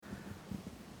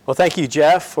Well, thank you,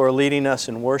 Jeff, for leading us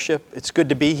in worship. It's good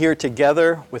to be here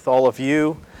together with all of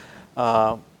you.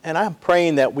 And I'm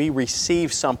praying that we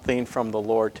receive something from the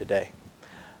Lord today.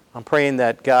 I'm praying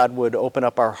that God would open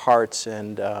up our hearts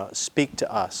and speak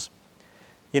to us.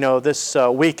 You know, this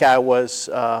week I was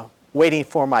waiting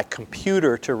for my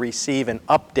computer to receive an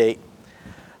update.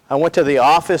 I went to the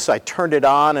office, I turned it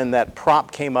on, and that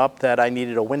prompt came up that I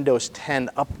needed a Windows 10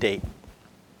 update.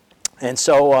 And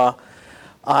so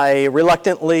I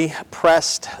reluctantly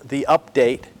pressed the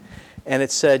update, and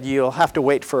it said, you'll have to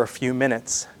wait for a few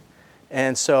minutes.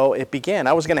 And so it began.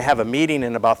 I was going to have a meeting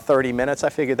in about 30 minutes. I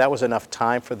figured that was enough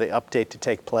time for the update to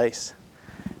take place.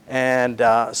 And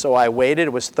so I waited.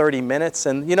 It was 30 minutes.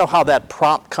 And you know how that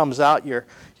prompt comes out? Your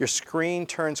screen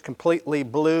turns completely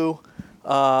blue.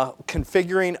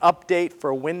 Configuring update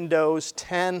for Windows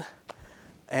 10.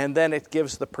 And then it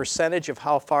gives the percentage of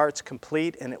how far it's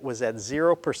complete, and it was at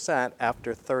 0%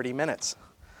 after 30 minutes.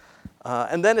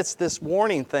 And then it's this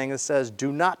warning thing that says,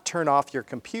 do not turn off your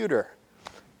computer.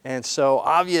 And so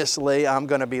obviously I'm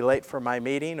going to be late for my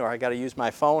meeting, or I got to use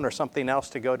my phone or something else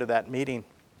to go to that meeting.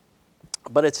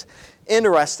 But it's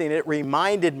interesting. It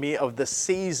reminded me of the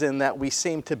season that we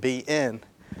seem to be in,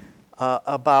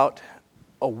 about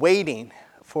waiting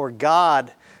for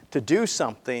God to do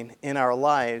something in our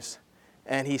lives.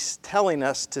 And he's telling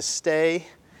us to stay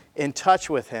in touch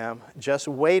with him, just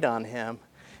wait on him,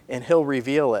 and he'll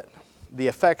reveal it. The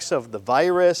effects of the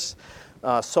virus,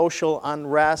 social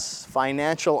unrest,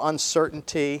 financial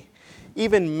uncertainty,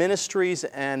 even ministries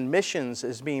and missions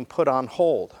is being put on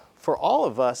hold. For all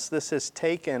of us, this has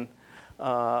taken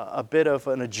a bit of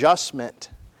an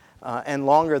adjustment and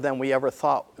longer than we ever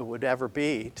thought it would ever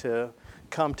be to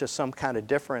come to some kind of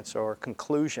difference or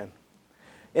conclusion.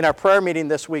 In our prayer meeting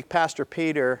this week, Pastor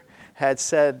Peter had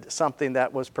said something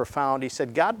that was profound. He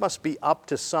said, God must be up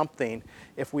to something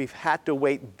if we've had to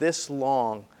wait this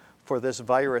long for this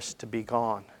virus to be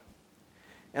gone.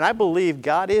 And I believe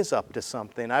God is up to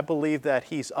something. I believe that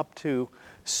he's up to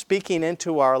speaking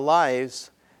into our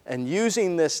lives and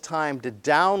using this time to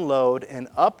download and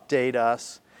update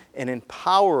us and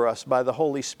empower us by the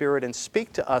Holy Spirit and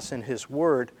speak to us in his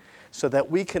word so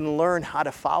that we can learn how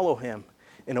to follow him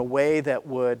in a way that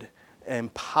would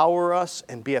empower us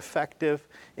and be effective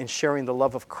in sharing the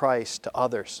love of Christ to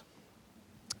others.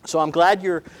 So I'm glad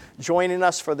you're joining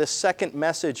us for this second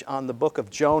message on the book of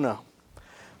Jonah.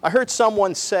 I heard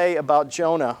someone say about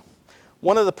Jonah,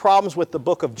 one of the problems with the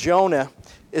book of Jonah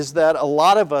is that a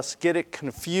lot of us get it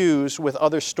confused with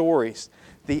other stories.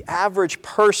 The average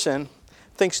person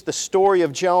thinks the story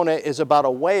of Jonah is about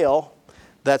a whale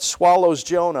that swallows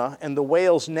Jonah, and the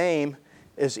whale's name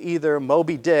is either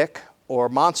Moby Dick or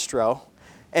Monstro,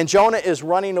 and Jonah is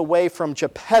running away from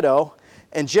Geppetto,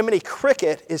 and Jiminy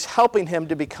Cricket is helping him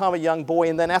to become a young boy,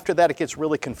 and then after that it gets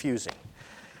really confusing.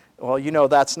 Well, you know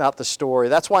that's not the story.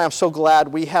 That's why I'm so glad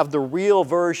we have the real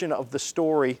version of the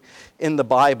story in the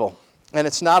Bible. And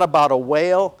it's not about a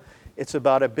whale, it's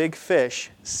about a big fish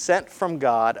sent from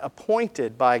God,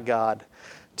 appointed by God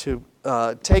to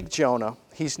take Jonah.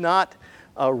 He's not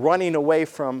running away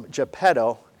from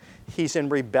Geppetto. He's in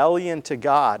rebellion to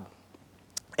God.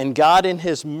 And God, in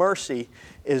his mercy,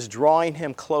 is drawing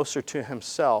him closer to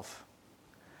himself.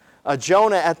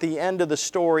 Jonah, at the end of the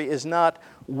story, is not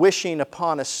wishing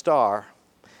upon a star.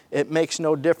 It makes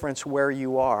no difference where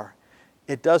you are.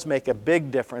 It does make a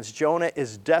big difference. Jonah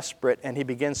is desperate, and he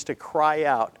begins to cry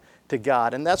out to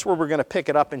God. And that's where we're going to pick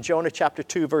it up in Jonah chapter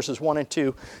 2, verses 1 and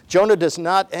 2. Jonah does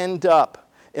not end up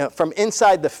from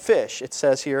inside the fish, it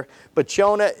says here, but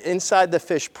Jonah inside the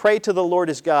fish prayed to the Lord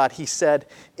his God. He said,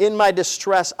 in my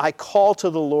distress I called to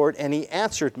the Lord, and he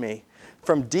answered me.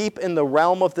 From deep in the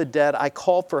realm of the dead I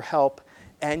called for help,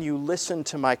 and you listened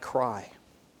to my cry.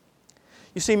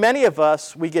 You see, many of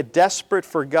us, we get desperate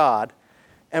for God,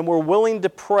 and we're willing to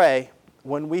pray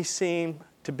when we seem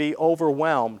to be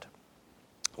overwhelmed,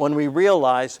 when we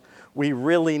realize we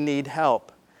really need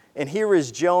help. And here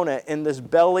is Jonah in this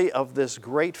belly of this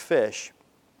great fish,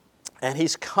 and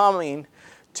he's coming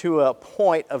to a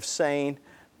point of saying,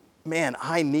 man,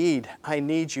 I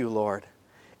need you, Lord.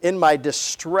 In my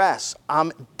distress,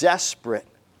 I'm desperate.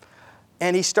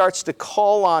 And he starts to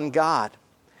call on God.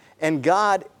 And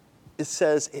God, it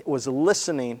says, it was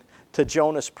listening to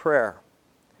Jonah's prayer.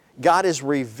 God is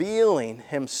revealing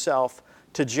himself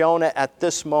to Jonah at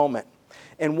this moment.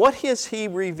 And what is he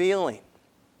revealing?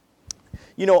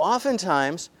 You know,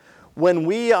 oftentimes, when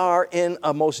we are in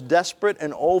a most desperate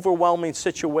and overwhelming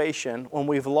situation, when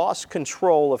we've lost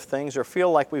control of things or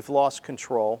feel like we've lost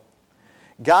control,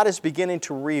 God is beginning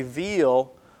to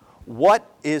reveal what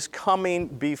is coming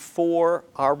before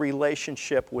our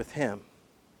relationship with Him.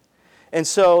 And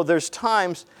so there's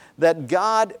times that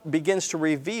God begins to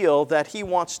reveal that He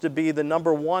wants to be the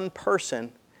number one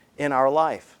person in our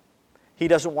life. He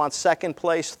doesn't want second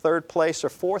place, third place, or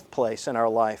fourth place in our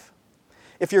life.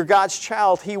 If you're God's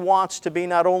child, He wants to be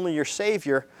not only your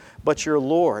Savior, but your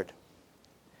Lord.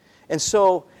 And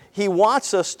so He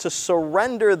wants us to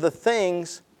surrender the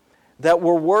things that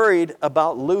we're worried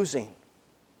about losing.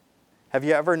 Have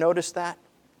you ever noticed that?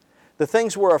 The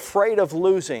things we're afraid of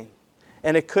losing.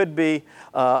 And it could be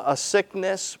a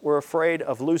sickness, we're afraid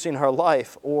of losing our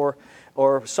life, or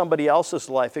somebody else's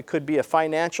life. It could be a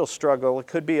financial struggle. It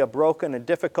could be a broken and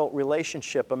difficult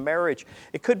relationship, a marriage.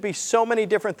 It could be so many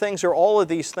different things, or all of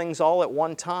these things all at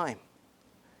one time.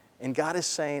 And God is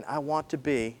saying, I want to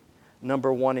be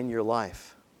number one in your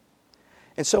life.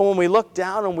 And so when we look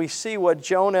down and we see what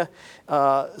Jonah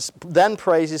then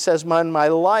prays, he says, when my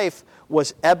life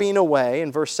was ebbing away,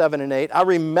 in verse 7 and 8, I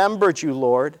remembered you,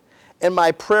 Lord, and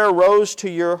my prayer rose to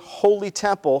your holy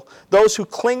temple. Those who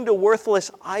cling to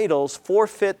worthless idols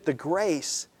forfeit the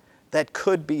grace that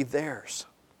could be theirs.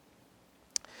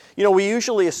 You know, we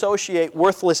usually associate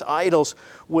worthless idols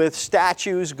with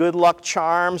statues, good luck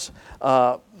charms.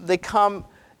 They come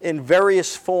in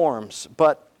various forms,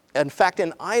 but in fact,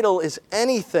 an idol is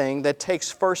anything that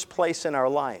takes first place in our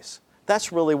lives.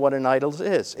 That's really what an idol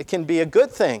is. It can be a good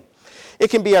thing. It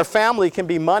can be our family, it can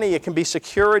be money, it can be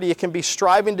security, it can be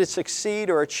striving to succeed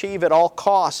or achieve at all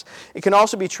costs. It can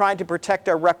also be trying to protect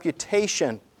our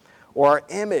reputation or our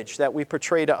image that we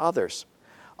portray to others.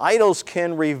 Idols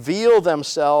can reveal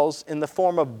themselves in the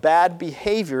form of bad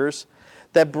behaviors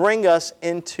that bring us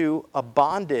into a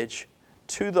bondage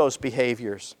to those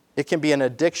behaviors. It can be an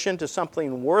addiction to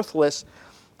something worthless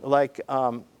like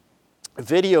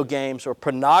video games or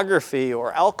pornography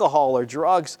or alcohol or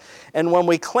drugs. And when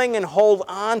we cling and hold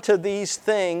on to these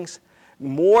things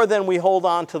more than we hold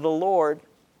on to the Lord,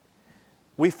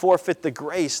 we forfeit the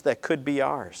grace that could be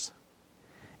ours.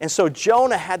 And so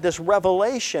Jonah had this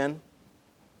revelation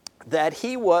that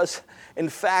he was, in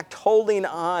fact, holding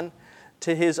on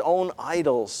to his own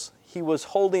idols. He was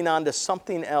holding on to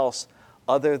something else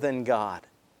other than God.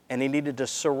 And he needed to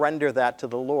surrender that to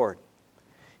the Lord.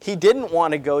 He didn't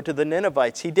want to go to the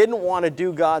Ninevites. He didn't want to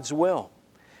do God's will.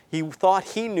 He thought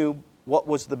he knew what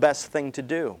was the best thing to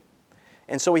do.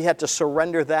 And so he had to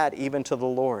surrender that even to the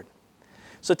Lord.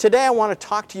 So today I want to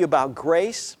talk to you about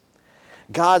grace,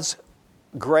 God's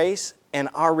grace, and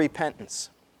our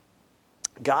repentance.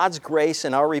 God's grace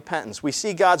and our repentance. We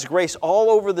see God's grace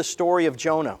all over the story of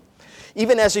Jonah.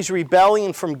 Even as he's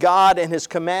rebelling from God and his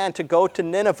command to go to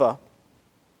Nineveh,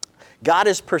 God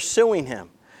is pursuing him.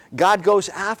 God goes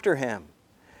after him.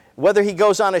 Whether he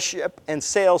goes on a ship and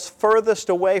sails furthest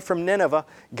away from Nineveh,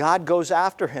 God goes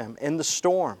after him in the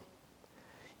storm.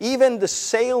 Even the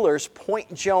sailors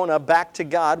point Jonah back to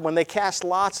God when they cast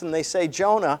lots and they say,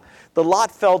 Jonah, the lot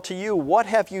fell to you. What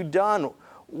have you done?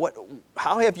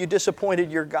 How have you disappointed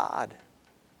your God?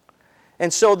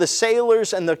 And so the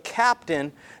sailors and the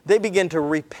captain, they begin to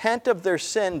repent of their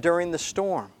sin during the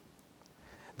storm.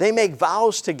 They make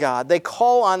vows to God. They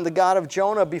call on the God of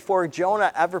Jonah before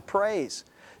Jonah ever prays.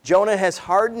 Jonah has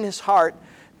hardened his heart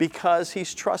because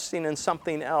he's trusting in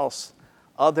something else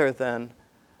other than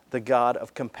the God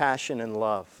of compassion and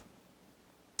love.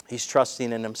 He's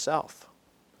trusting in himself.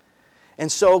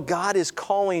 And so God is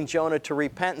calling Jonah to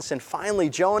repentance. And finally,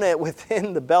 Jonah,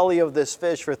 within the belly of this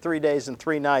fish for 3 days and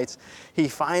 3 nights, he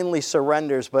finally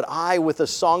surrenders. But I, with a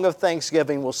song of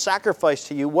thanksgiving, will sacrifice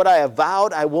to you what I have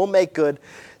vowed I will make good.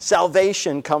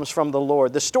 Salvation comes from the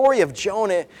Lord. The story of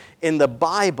Jonah in the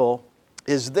Bible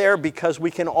is there because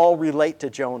we can all relate to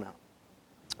Jonah.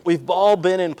 We've all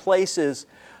been in places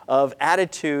of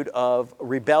attitude of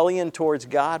rebellion towards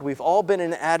God. We've all been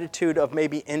in an attitude of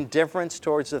maybe indifference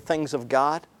towards the things of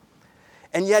God.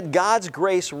 And yet God's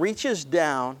grace reaches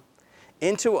down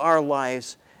into our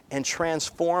lives and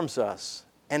transforms us.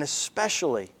 And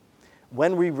especially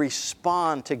when we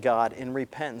respond to God in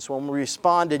repentance, when we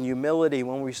respond in humility,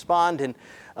 when we respond in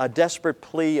a desperate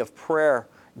plea of prayer,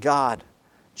 God,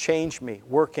 change me,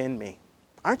 work in me.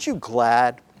 Aren't you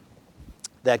glad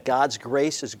that God's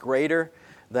grace is greater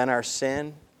than our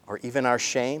sin or even our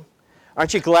shame?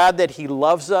 Aren't you glad that He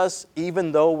loves us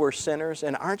even though we're sinners?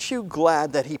 And aren't you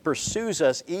glad that He pursues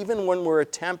us even when we're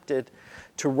tempted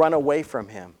to run away from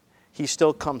Him? He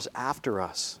still comes after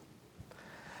us.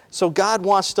 So God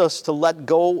wants us to let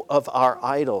go of our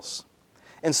idols.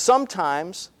 And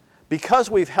sometimes, because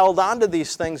we've held on to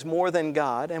these things more than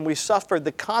God and we've suffered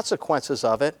the consequences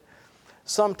of it,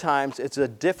 sometimes it's a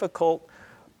difficult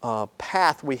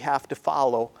path we have to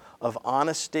follow of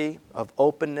honesty, of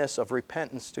openness, of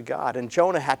repentance to God. And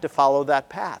Jonah had to follow that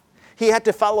path. He had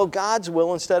to follow God's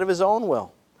will instead of his own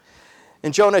will.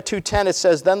 In Jonah 2:10 it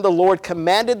says, "Then the Lord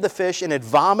commanded the fish, and it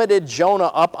vomited Jonah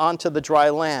up onto the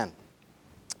dry land."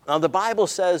 Now the Bible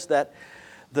says that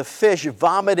the fish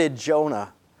vomited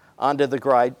Jonah onto the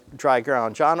dry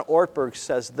ground. John Ortberg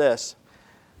says this: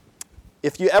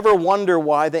 "If you ever wonder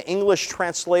why the English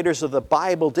translators of the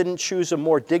Bible didn't choose a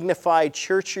more dignified,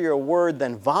 churchier word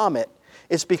than vomit,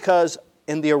 it's because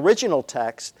in the original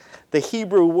text, the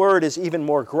Hebrew word is even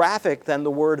more graphic than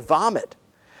the word vomit.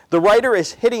 The writer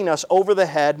is hitting us over the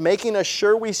head, making us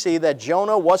sure we see that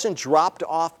Jonah wasn't dropped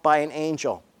off by an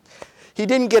angel. He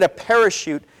didn't get a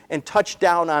parachute and touch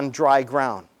down on dry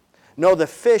ground. No, the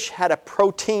fish had a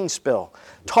protein spill,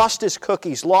 tossed his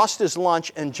cookies, lost his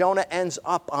lunch, and Jonah ends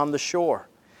up on the shore.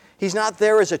 He's not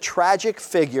there as a tragic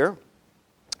figure,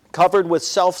 covered with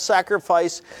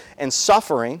self-sacrifice and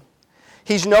suffering.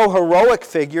 He's no heroic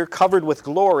figure covered with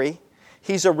glory.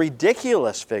 He's a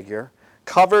ridiculous figure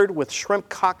covered with shrimp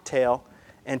cocktail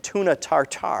and tuna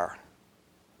tartare,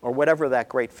 or whatever that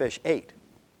great fish ate.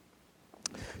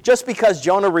 Just because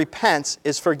Jonah repents,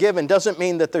 is forgiven, doesn't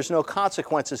mean that there's no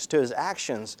consequences to his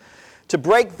actions. To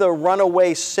break the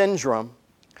runaway syndrome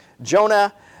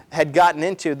Jonah had gotten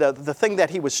into, the thing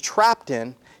that he was trapped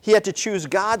in, he had to choose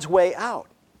God's way out.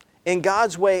 And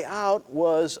God's way out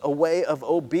was a way of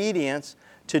obedience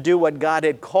to do what God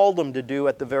had called him to do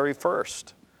at the very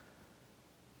first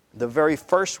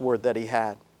word that he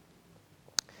had.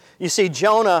 You see,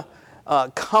 Jonah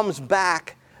comes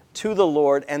back to the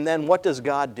Lord, and then what does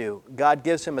God do? God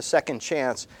gives him a second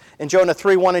chance. In Jonah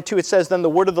 3:1-2, it says, "Then the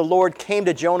word of the Lord came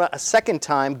to Jonah a second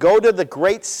time, 'Go to the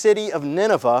great city of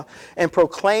Nineveh and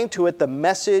proclaim to it the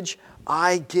message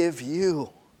I give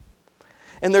you.'"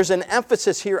 And there's an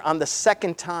emphasis here on the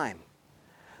second time.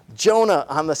 Jonah,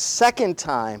 on the second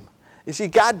time. You see,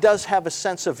 God does have a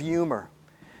sense of humor.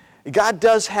 God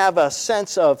does have a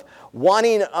sense of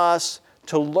wanting us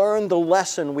to learn the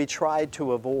lesson we tried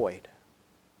to avoid.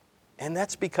 And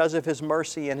that's because of his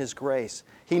mercy and his grace.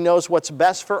 He knows what's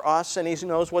best for us, and he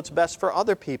knows what's best for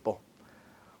other people.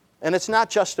 And it's not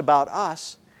just about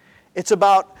us. It's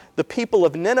about the people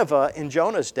of Nineveh in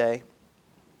Jonah's day,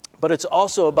 but it's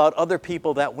also about other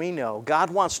people that we know. God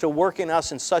wants to work in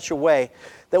us in such a way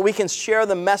that we can share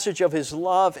the message of his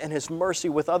love and his mercy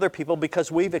with other people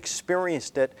because we've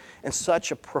experienced it in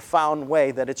such a profound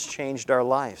way that it's changed our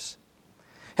lives.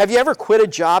 Have you ever quit a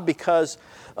job because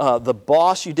the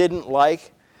boss you didn't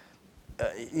like,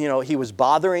 he was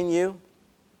bothering you,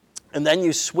 and then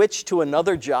you switch to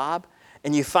another job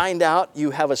and you find out you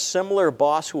have a similar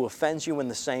boss who offends you in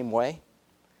the same way?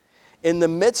 In the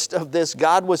midst of this,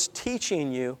 God was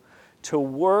teaching you to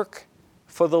work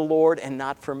for the Lord and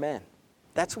not for men.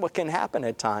 That's what can happen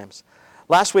at times.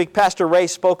 Last week, Pastor Ray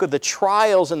spoke of the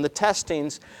trials and the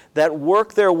testings that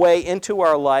work their way into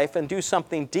our life and do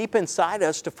something deep inside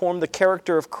us to form the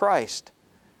character of Christ.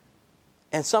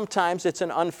 And sometimes it's an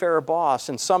unfair boss,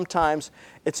 and sometimes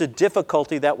it's a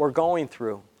difficulty that we're going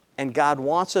through. And God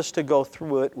wants us to go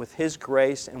through it with his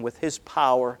grace and with his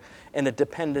power and a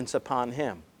dependence upon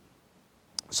him.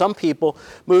 Some people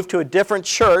move to a different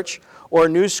church or a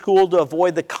new school to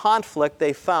avoid the conflict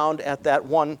they found at that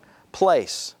one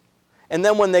place. And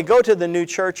then when they go to the new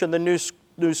church and the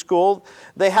new school,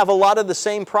 they have a lot of the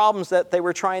same problems that they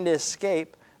were trying to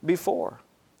escape before.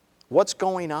 What's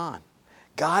going on?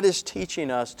 God is teaching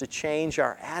us to change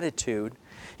our attitude.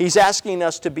 He's asking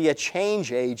us to be a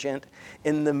change agent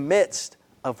in the midst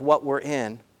of what we're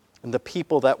in and the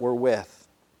people that we're with.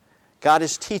 God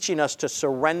is teaching us to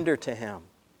surrender to him.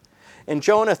 In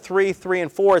Jonah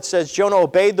 3:3-4, it says, Jonah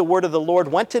obeyed the word of the Lord,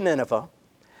 went to Nineveh.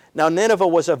 Now, Nineveh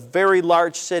was a very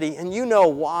large city, and you know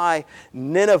why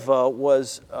Nineveh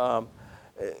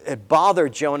it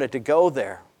bothered Jonah to go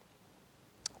there.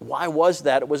 Why was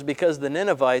that? It was because the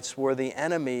Ninevites were the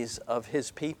enemies of his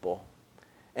people.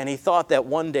 And he thought that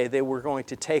one day they were going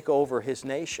to take over his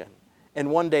nation.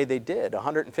 And one day they did,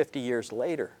 150 years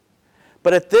later.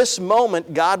 But at this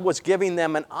moment, God was giving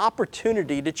them an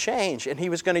opportunity to change, and he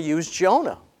was going to use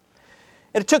Jonah.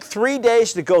 And it took 3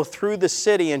 days to go through the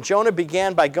city, and Jonah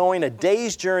began by going a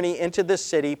day's journey into the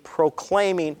city,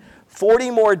 proclaiming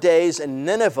 40 more days and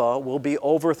Nineveh will be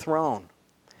overthrown.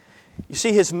 You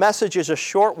see, his message is a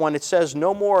short one. It says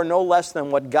no more or no less than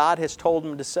what God has told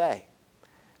him to say. He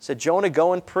said, Jonah,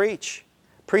 go and preach.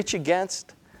 Preach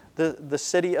against the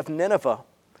city of Nineveh.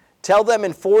 Tell them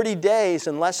in 40 days,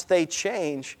 unless they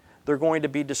change, they're going to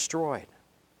be destroyed.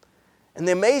 And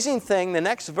the amazing thing, the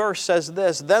next verse says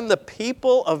this, then the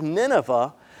people of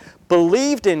Nineveh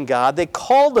believed in God. They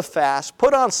called a fast,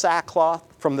 put on sackcloth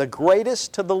from the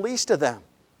greatest to the least of them.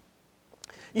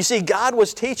 You see, God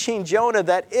was teaching Jonah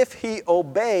that if he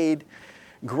obeyed,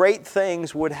 great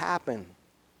things would happen.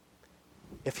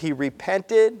 If he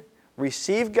repented,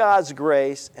 received God's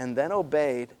grace, and then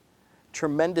obeyed,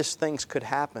 tremendous things could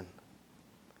happen.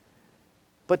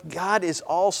 But God is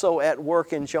also at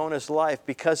work in Jonah's life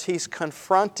because he's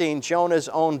confronting Jonah's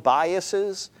own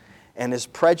biases and his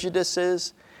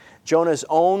prejudices, Jonah's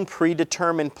own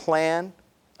predetermined plan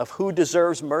of who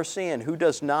deserves mercy and who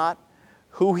does not,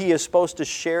 who he is supposed to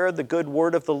share the good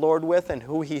word of the Lord with and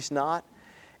who he's not.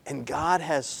 And God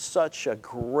has such a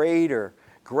greater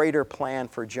plan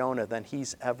for Jonah than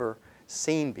he's ever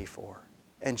seen before.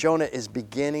 And Jonah is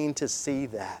beginning to see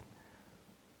that.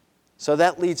 So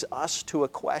that leads us to a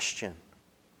question.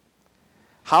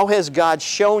 How has God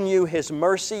shown you His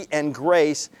mercy and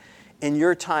grace in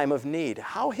your time of need?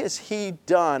 How has He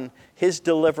done His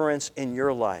deliverance in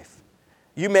your life?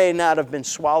 You may not have been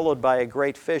swallowed by a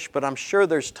great fish, but I'm sure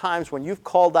there's times when you've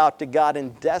called out to God in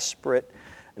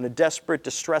a desperate,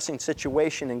 distressing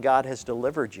situation, and God has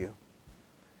delivered you.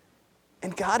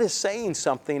 And God is saying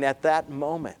something at that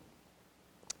moment.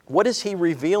 What is He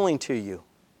revealing to you?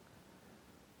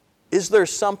 Is there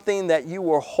something that you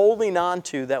were holding on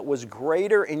to that was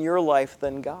greater in your life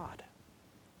than God?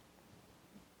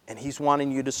 And He's wanting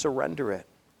you to surrender it.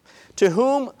 To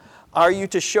whom are you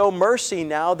to show mercy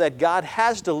now that God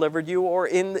has delivered you or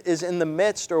is in the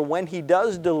midst, or when He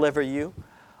does deliver you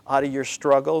out of your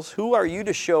struggles? Who are you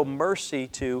to show mercy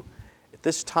to at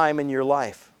this time in your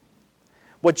life?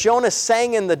 What Jonah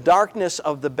sang in the darkness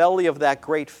of the belly of that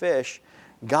great fish,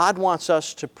 God wants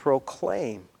us to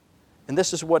proclaim. And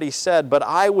this is what He said, "But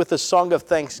I with a song of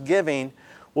thanksgiving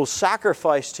will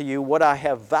sacrifice to you what I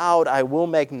have vowed I will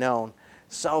make known.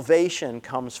 Salvation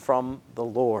comes from the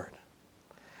Lord."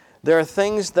 There are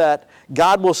things that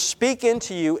God will speak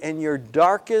into you in your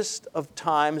darkest of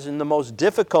times, in the most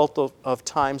difficult of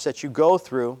times that you go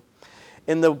through,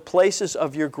 in the places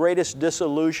of your greatest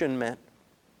disillusionment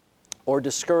or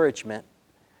discouragement.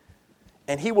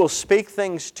 And He will speak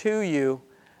things to you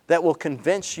that will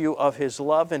convince you of His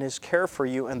love and His care for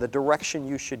you and the direction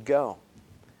you should go.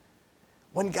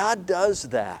 When God does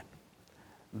that,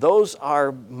 those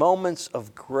are moments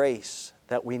of grace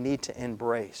that we need to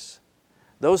embrace.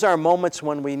 Those are moments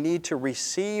when we need to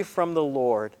receive from the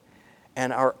Lord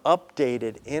and are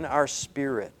updated in our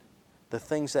spirit the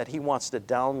things that He wants to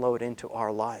download into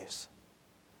our lives.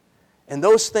 And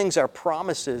those things are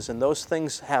promises, and those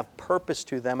things have purpose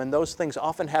to them, and those things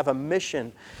often have a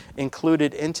mission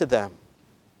included into them.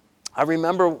 I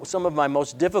remember some of my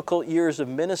most difficult years of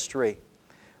ministry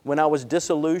when I was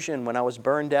disillusioned, when I was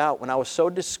burned out, when I was so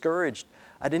discouraged,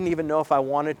 I didn't even know if I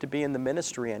wanted to be in the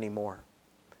ministry anymore.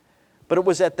 But it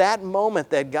was at that moment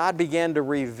that God began to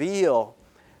reveal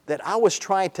that I was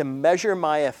trying to measure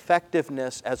my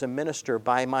effectiveness as a minister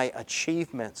by my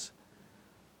achievements,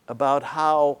 about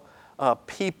how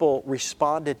people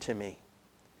responded to me.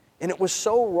 And it was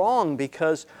so wrong,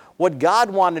 because what God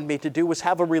wanted me to do was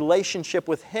have a relationship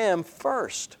with Him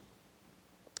first,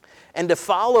 and to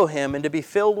follow Him and to be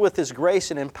filled with His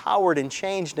grace and empowered and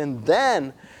changed, and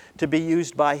then to be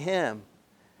used by Him.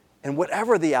 And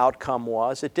whatever the outcome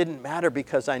was, it didn't matter,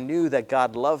 because I knew that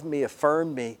God loved me,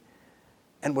 affirmed me,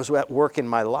 and was at work in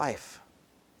my life.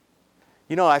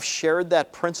 You know, I've shared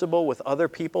that principle with other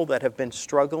people that have been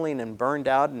struggling and burned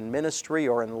out in ministry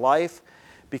or in life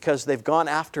because they've gone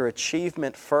after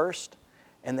achievement first,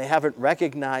 and they haven't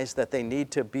recognized that they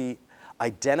need to be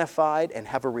identified and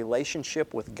have a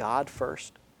relationship with God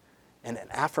first and an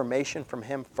affirmation from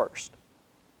Him first.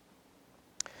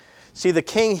 See, the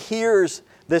king hears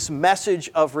this message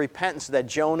of repentance that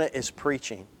Jonah is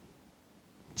preaching.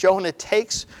 Jonah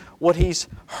takes what he's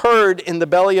heard in the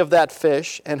belly of that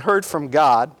fish and heard from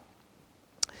God,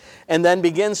 and then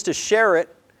begins to share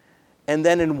it, and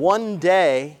then in one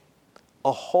day,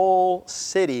 a whole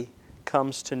city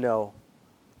comes to know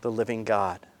the living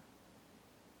God.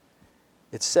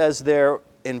 It says there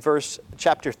in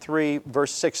chapter 3,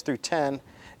 verse 6 through 10,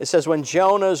 it says, "When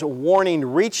Jonah's warning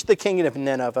reached the king of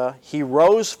Nineveh, he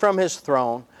rose from his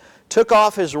throne, took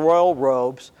off his royal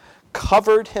robes,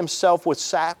 covered himself with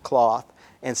sackcloth,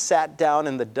 and sat down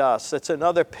in the dust." That's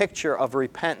another picture of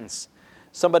repentance.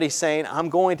 Somebody saying, I'm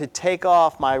going to take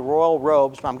off my royal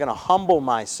robes, I'm going to humble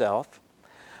myself,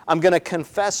 I'm going to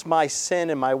confess my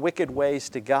sin and my wicked ways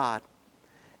to God,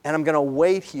 and I'm going to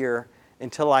wait here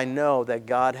until I know that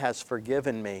God has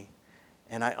forgiven me,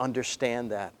 and I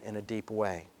understand that in a deep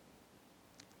way.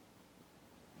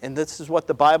 And this is what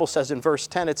the Bible says in verse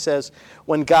 10. It says,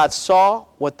 "When God saw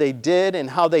what they did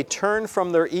and how they turned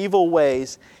from their evil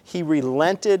ways, He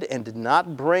relented and did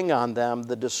not bring on them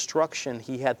the destruction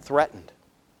He had threatened."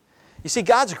 You see,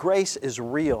 God's grace is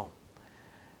real.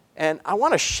 And I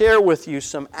want to share with you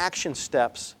some action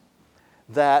steps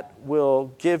that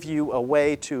will give you a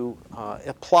way to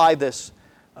apply this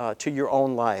to your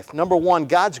own life. Number one,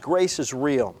 God's grace is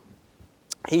real.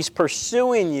 He's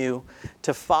pursuing you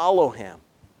to follow Him.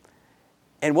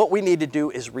 And what we need to do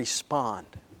is respond.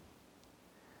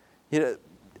 You know,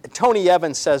 Tony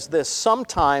Evans says this: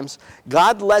 sometimes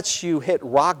God lets you hit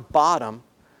rock bottom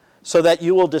so that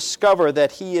you will discover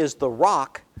that He is the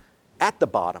rock at the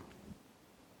bottom.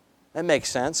 That makes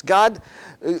sense. God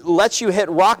lets you hit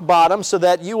rock bottom so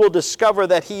that you will discover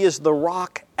that He is the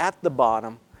rock at the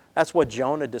bottom. That's what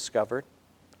Jonah discovered.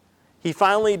 He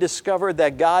finally discovered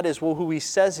that God is who He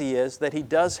says He is, that He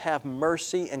does have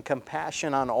mercy and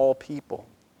compassion on all people.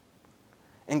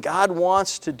 And God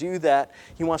wants to do that.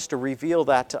 He wants to reveal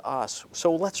that to us.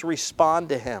 So let's respond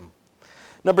to Him.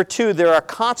 Number two, there are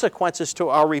consequences to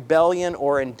our rebellion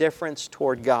or indifference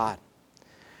toward God.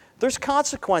 There's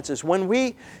consequences. When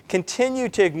we continue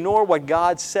to ignore what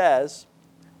God says,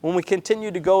 when we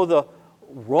continue to go the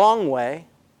wrong way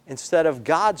instead of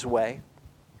God's way,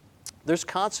 there's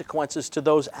consequences to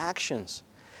those actions.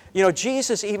 You know,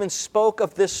 Jesus even spoke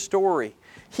of this story.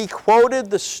 He quoted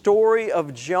the story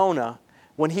of Jonah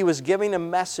when He was giving a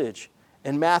message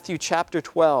in Matthew chapter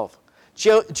 12.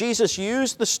 Jesus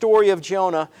used the story of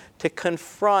Jonah to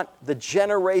confront the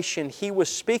generation He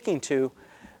was speaking to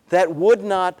that would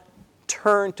not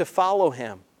turn to follow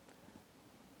Him,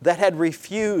 that had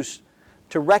refused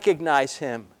to recognize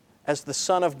Him as the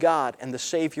Son of God and the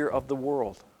Savior of the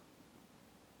world.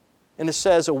 And it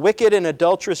says, a wicked and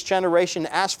adulterous generation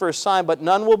asks for a sign, but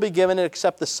none will be given it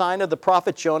except the sign of the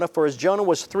prophet Jonah. For as Jonah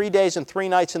was 3 days and 3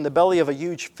 nights in the belly of a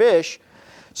huge fish,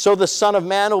 so the Son of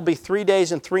Man will be 3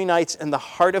 days and 3 nights in the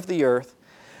heart of the earth.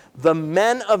 The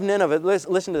men of Nineveh,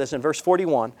 listen to this in verse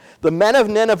 41, the men of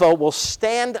Nineveh will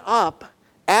stand up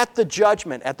at the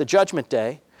judgment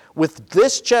day, with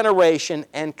this generation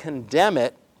and condemn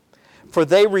it, for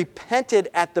they repented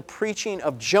at the preaching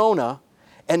of Jonah,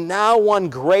 and now one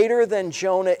greater than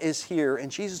Jonah is here.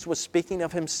 And Jesus was speaking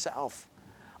of Himself.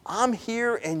 I'm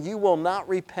here and you will not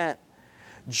repent.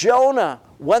 Jonah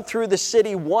went through the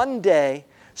city one day,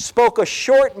 spoke a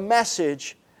short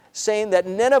message saying that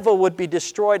Nineveh would be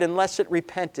destroyed unless it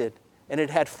repented, and it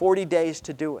had 40 days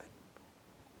to do it.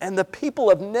 And the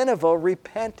people of Nineveh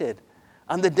repented.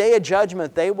 On the day of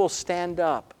judgment, they will stand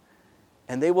up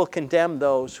and they will condemn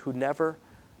those who never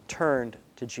turned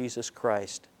to Jesus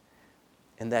Christ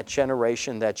in that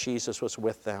generation that Jesus was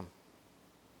with them.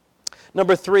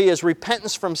 Number three is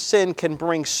repentance from sin can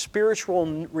bring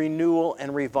spiritual renewal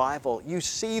and revival. You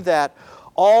see that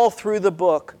all through the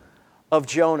book of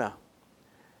Jonah.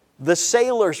 The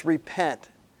sailors repent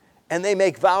and they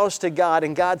make vows to God,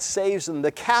 and God saves them.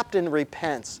 The captain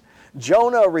repents.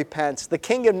 Jonah repents. The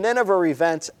king of Nineveh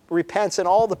repents, and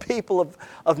all the people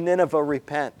of Nineveh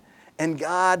repent. And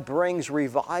God brings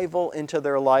revival into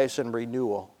their lives and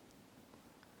renewal.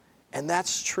 And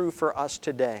that's true for us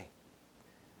today.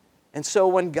 And so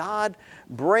when God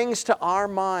brings to our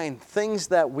mind things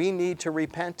that we need to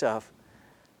repent of,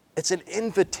 it's an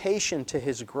invitation to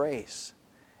His grace.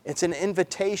 It's an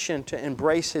invitation to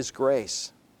embrace His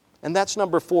grace. And that's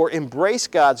number four, embrace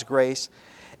God's grace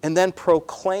and then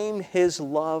proclaim His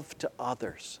love to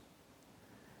others.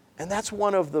 And that's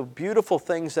one of the beautiful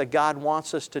things that God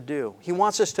wants us to do. He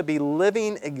wants us to be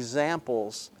living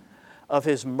examples of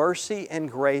His mercy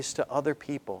and grace to other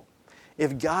people.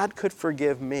 If God could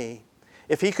forgive me,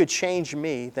 if He could change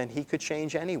me, then He could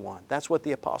change anyone. That's what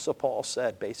the Apostle Paul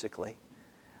said, basically.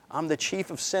 I'm the chief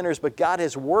of sinners, but God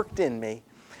has worked in me,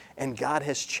 and God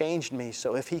has changed me.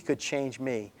 So if He could change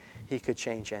me, He could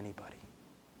change anybody.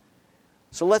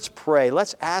 So let's pray.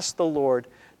 Let's ask the Lord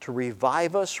to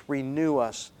revive us, renew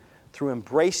us through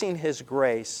embracing His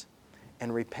grace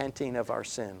and repenting of our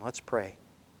sin. Let's pray.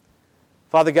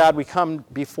 Father God, we come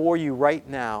before You right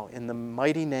now in the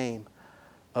mighty name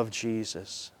of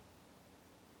Jesus.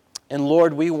 And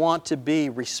Lord, we want to be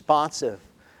responsive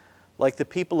like the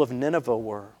people of Nineveh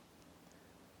were.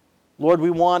 Lord,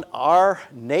 we want our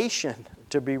nation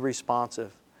to be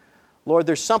responsive. Lord,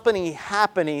 there's something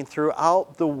happening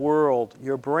throughout the world.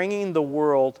 You're bringing the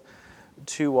world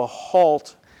to a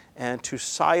halt and to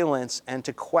silence and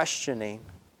to questioning.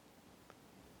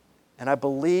 And I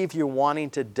believe You're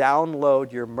wanting to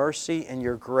download Your mercy and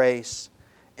Your grace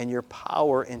and Your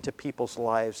power into people's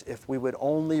lives if we would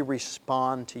only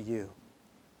respond to You.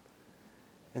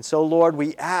 And so, Lord,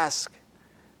 we ask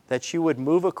that You would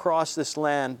move across this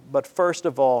land, but first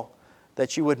of all,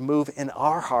 that You would move in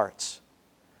our hearts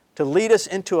to lead us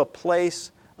into a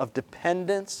place of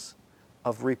dependence,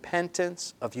 of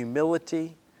repentance, of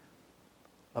humility,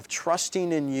 of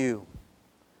trusting in you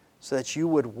so that you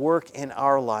would work in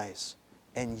our lives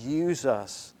and use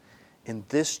us in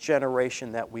this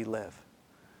generation that we live.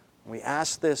 We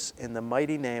ask this in the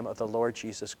mighty name of the Lord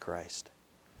Jesus Christ.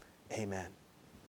 Amen.